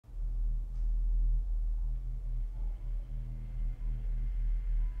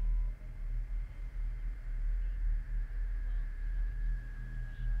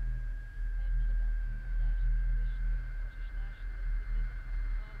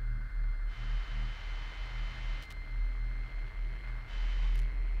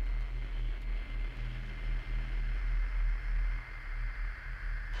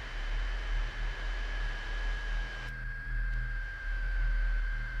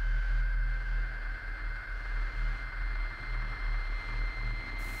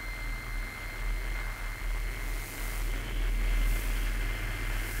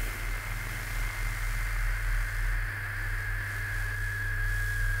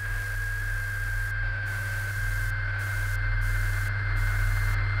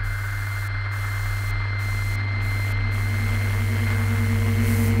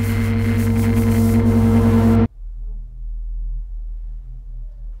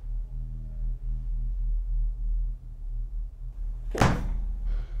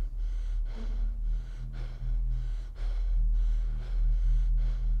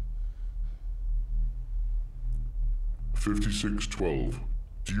5612,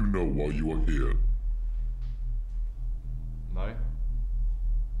 do you know why you are here? No.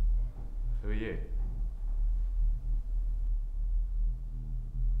 Who are you?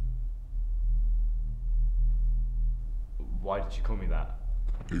 Why did you call me that?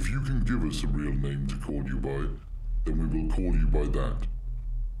 If you can give us a real name to call you by, then we will call you by that.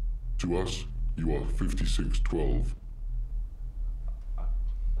 To us, you are 5612. I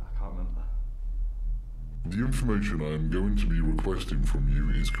can't remember. The information I am going to be requesting from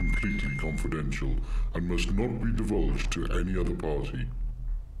you is completely confidential and must not be divulged to any other party.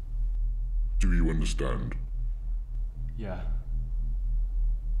 Do you understand? Yeah.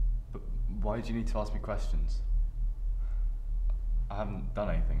 But why do you need to ask me questions? I haven't done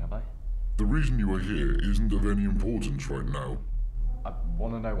anything, have I? The reason you are here isn't of any importance right now. I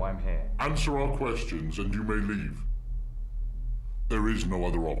want to know why I'm here. Answer our questions and you may leave. There is no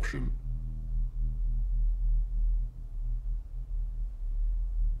other option.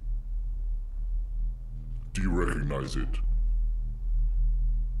 Do you recognize it?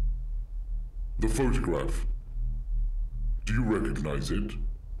 The photograph. Do you recognize it?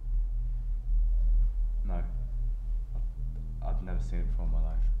 No. I've never seen it before in my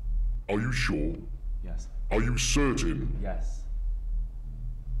life. Are you sure? Yes. Are you certain? Yes.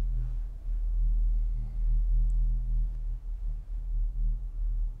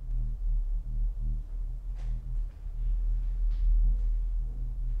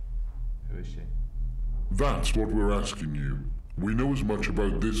 Who is she? That's what we're asking you. We know as much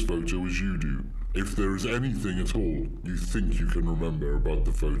about this photo as you do. If there is anything at all you think you can remember about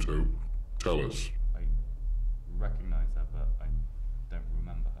the photo, tell us. I recognize her, but I don't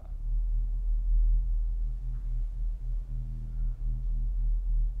remember her.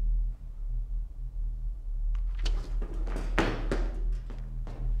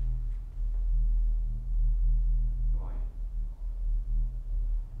 Why?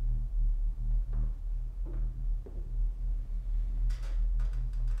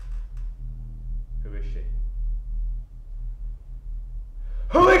 Who is she?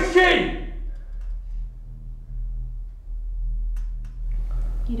 Who is she?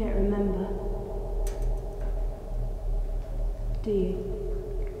 You don't remember, do you?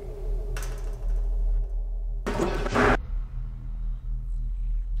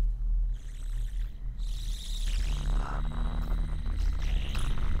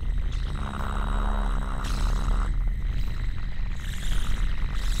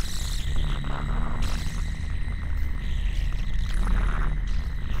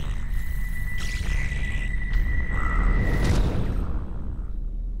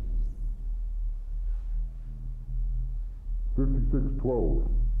 $56.12.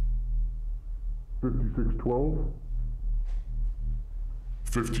 $56.12?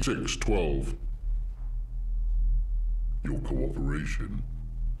 $56.12. Your cooperation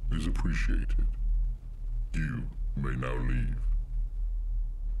is appreciated. You may now leave.